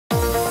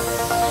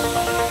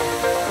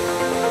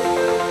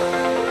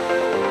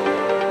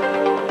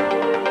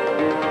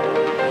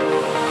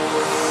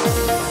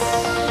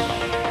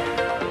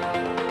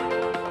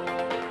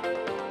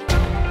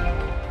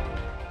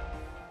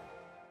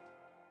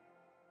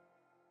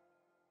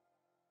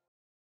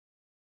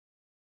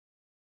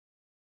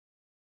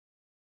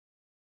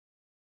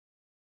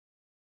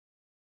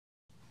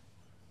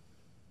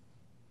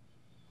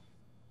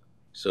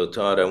So,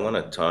 Todd, I want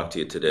to talk to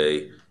you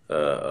today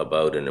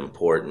about an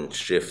important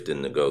shift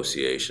in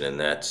negotiation, and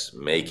that's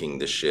making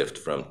the shift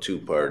from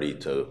two-party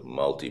to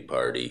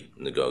multi-party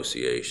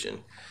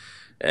negotiation.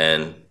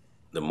 And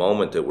the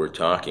moment that we're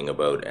talking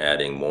about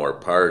adding more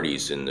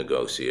parties in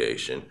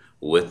negotiation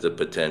with the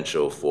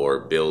potential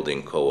for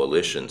building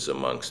coalitions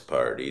amongst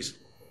parties,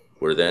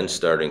 we're then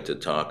starting to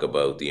talk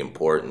about the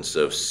importance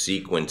of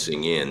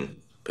sequencing in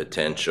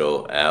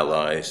potential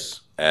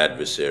allies,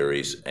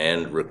 adversaries,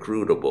 and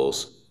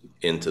recruitables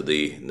into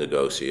the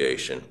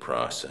negotiation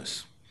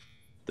process.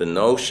 The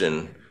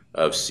notion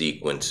of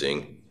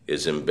sequencing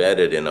is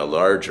embedded in a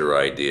larger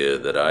idea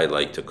that I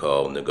like to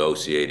call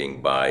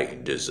negotiating by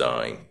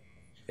design.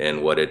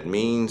 And what it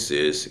means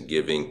is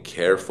giving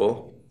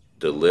careful,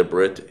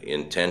 deliberate,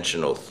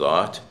 intentional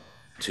thought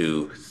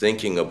to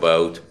thinking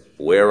about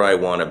where I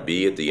want to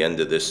be at the end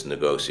of this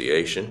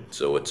negotiation.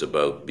 So it's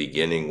about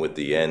beginning with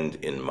the end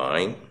in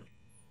mind.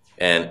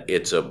 And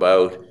it's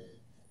about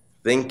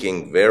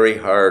thinking very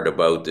hard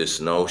about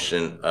this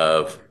notion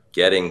of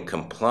getting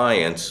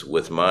compliance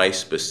with my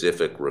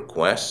specific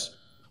requests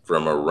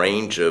from a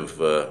range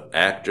of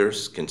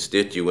actors,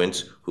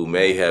 constituents who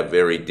may have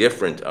very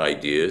different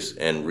ideas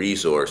and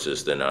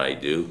resources than I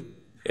do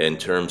in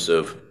terms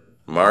of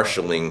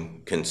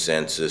marshaling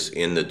consensus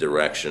in the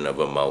direction of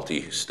a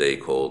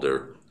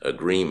multi-stakeholder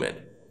agreement.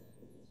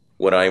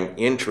 What I'm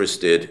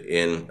interested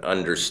in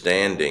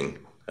understanding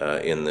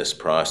in this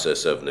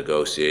process of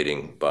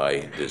negotiating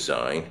by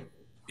design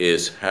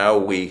is how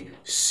we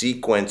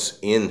sequence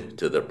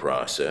into the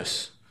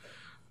process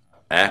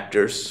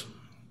actors,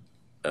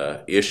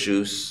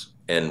 issues,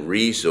 and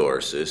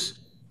resources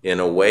in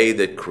a way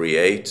that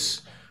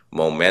creates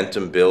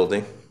momentum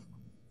building,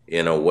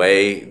 in a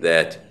way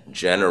that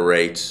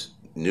generates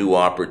new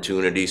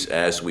opportunities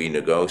as we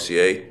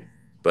negotiate,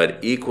 but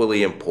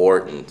equally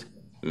important,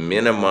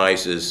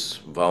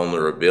 minimizes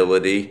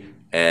vulnerability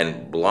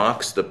and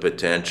blocks the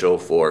potential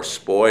for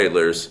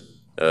spoilers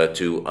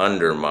to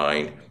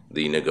undermine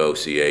the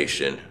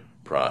negotiation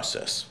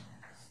process.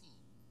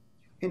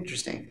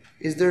 Interesting.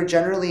 Is there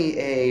generally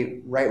a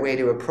right way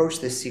to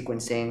approach this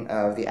sequencing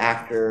of the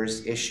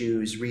actors,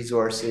 issues,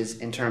 resources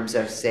in terms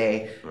of,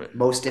 say, Right.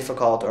 most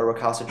difficult or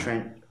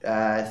recalcitrant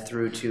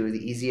through to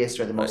the easiest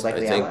or the most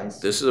likely I think allies?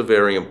 this is a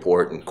very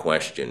important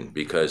question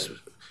because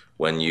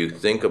when you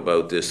think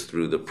about this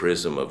through the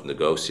prism of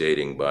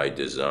negotiating by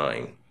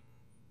design,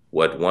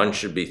 what one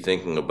should be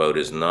thinking about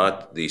is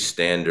not the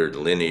standard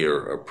linear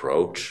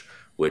approach,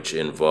 which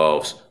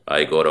involves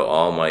I go to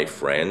all my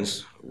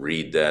friends,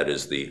 read that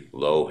as the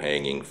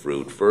low-hanging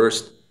fruit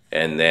first,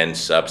 and then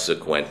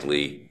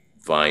subsequently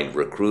find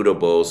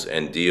recruitables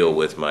and deal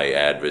with my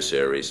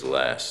adversaries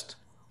last.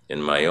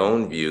 In my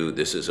own view,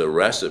 this is a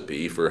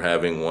recipe for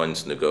having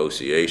one's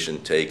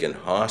negotiation taken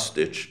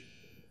hostage,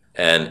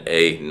 and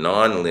a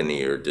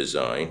nonlinear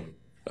design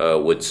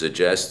would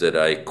suggest that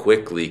I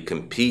quickly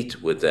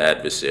compete with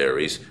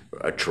adversaries,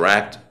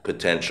 attract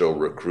potential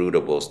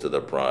recruitables to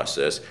the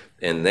process,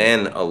 and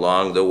then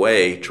along the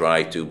way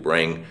try to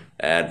bring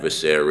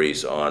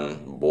adversaries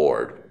on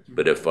board.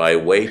 But if I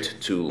wait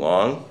too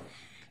long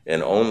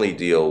and only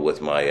deal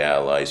with my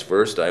allies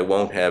first, I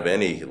won't have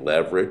any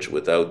leverage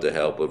without the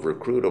help of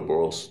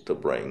recruitables to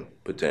bring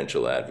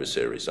potential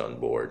adversaries on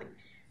board.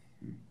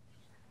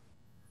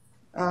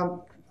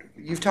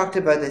 You've talked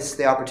about this,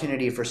 the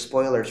opportunity for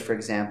spoilers, for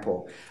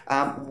example.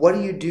 What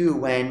do you do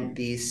when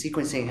the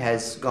sequencing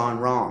has gone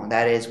wrong?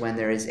 That is, when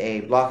there is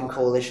a blocking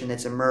coalition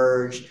that's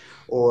emerged,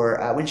 or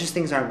when just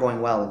things aren't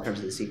going well in terms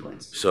of the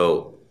sequence.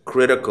 So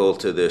critical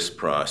to this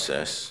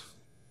process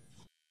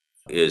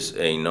is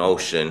a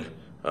notion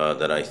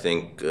that I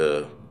think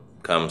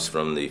comes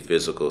from the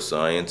physical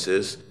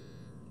sciences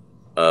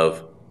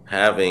of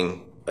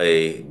having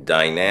a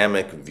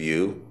dynamic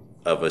view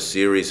of a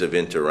series of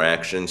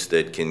interactions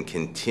that can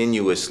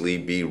continuously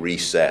be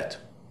reset.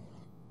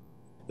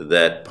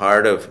 That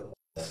part of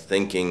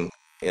thinking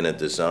in a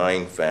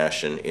design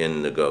fashion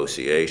in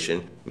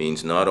negotiation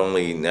means not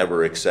only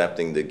never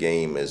accepting the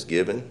game as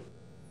given,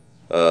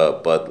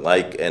 but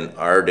like an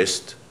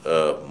artist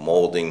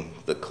molding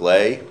the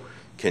clay,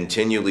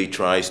 continually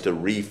tries to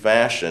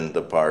refashion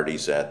the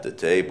parties at the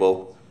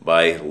table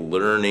by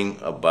learning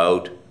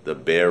about the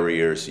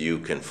barriers you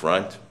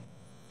confront.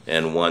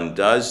 And one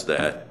does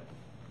that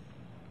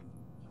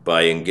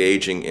by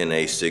engaging in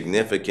a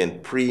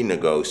significant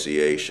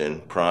pre-negotiation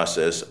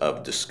process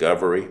of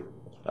discovery,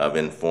 of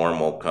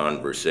informal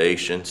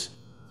conversations,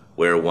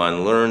 where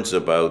one learns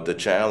about the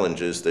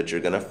challenges that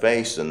you're going to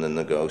face in the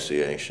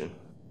negotiation.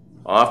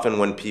 Often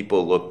when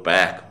people look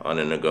back on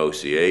a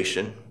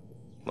negotiation,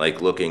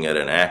 like looking at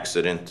an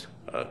accident,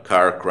 a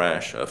car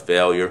crash, a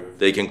failure,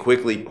 they can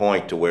quickly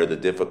point to where the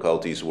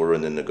difficulties were in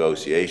the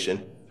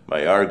negotiation.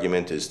 My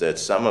argument is that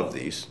some of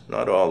these,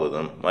 not all of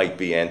them, might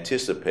be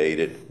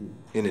anticipated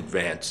in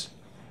advance.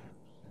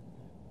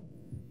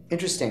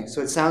 Interesting.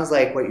 So it sounds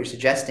like what you're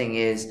suggesting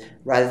is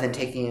rather than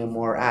taking a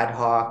more ad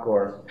hoc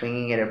or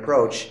winging it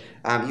approach,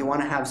 you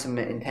want to have some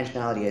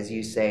intentionality, as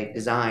you say,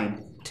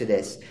 design to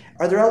this.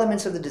 Are there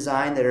elements of the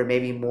design that are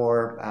maybe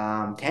more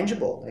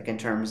tangible, like in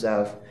terms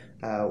of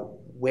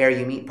where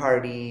you meet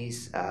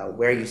parties,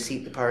 where you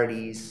seat the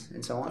parties,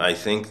 and so on? I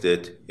think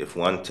that if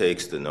one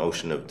takes the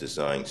notion of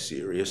design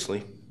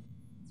seriously,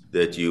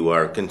 that you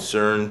are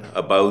concerned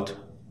about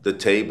the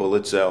table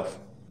itself.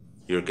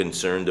 You're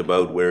concerned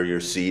about where you're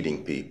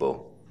seating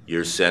people.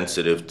 You're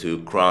sensitive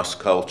to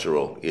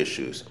cross-cultural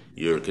issues.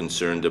 You're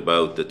concerned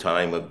about the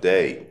time of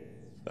day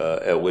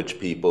at which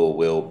people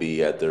will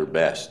be at their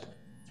best.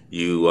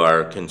 You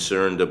are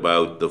concerned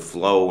about the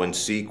flow and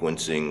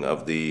sequencing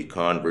of the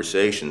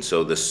conversation.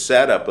 So the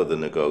setup of the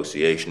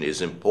negotiation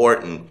is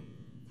important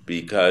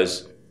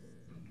because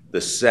the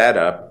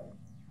setup,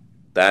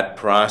 that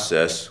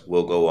process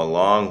will go a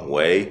long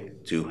way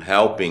to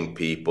helping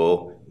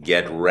people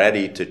get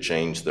ready to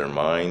change their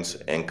minds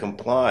and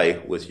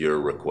comply with your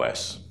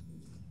requests.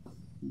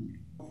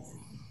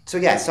 So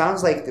yeah, it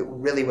sounds like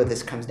really what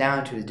this comes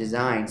down to is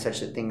design such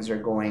that things are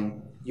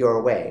going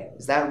your way.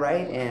 Is that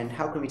right? And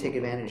how can we take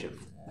advantage of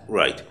that?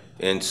 Right.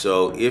 And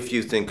so if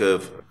you think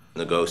of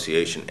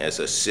negotiation as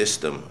a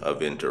system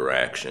of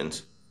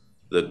interactions,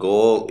 the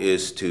goal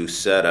is to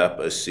set up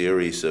a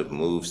series of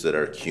moves that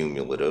are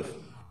cumulative,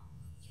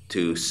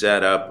 to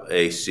set up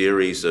a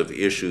series of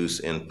issues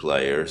and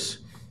players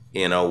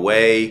in a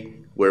way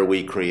where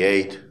we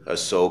create a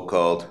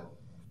so-called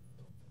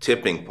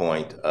tipping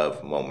point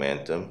of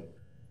momentum,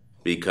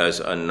 because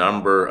a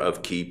number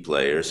of key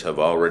players have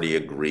already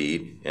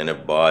agreed and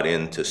have bought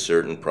into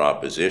certain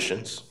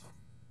propositions,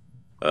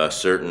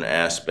 certain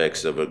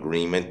aspects of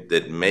agreement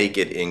that make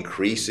it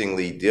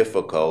increasingly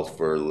difficult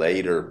for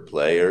later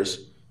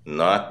players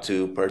not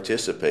to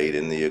participate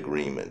in the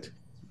agreement.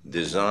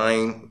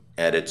 Design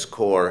at its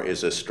core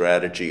is a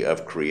strategy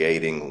of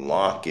creating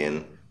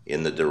lock-in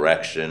in the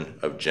direction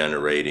of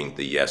generating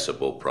the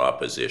yesable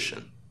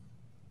proposition.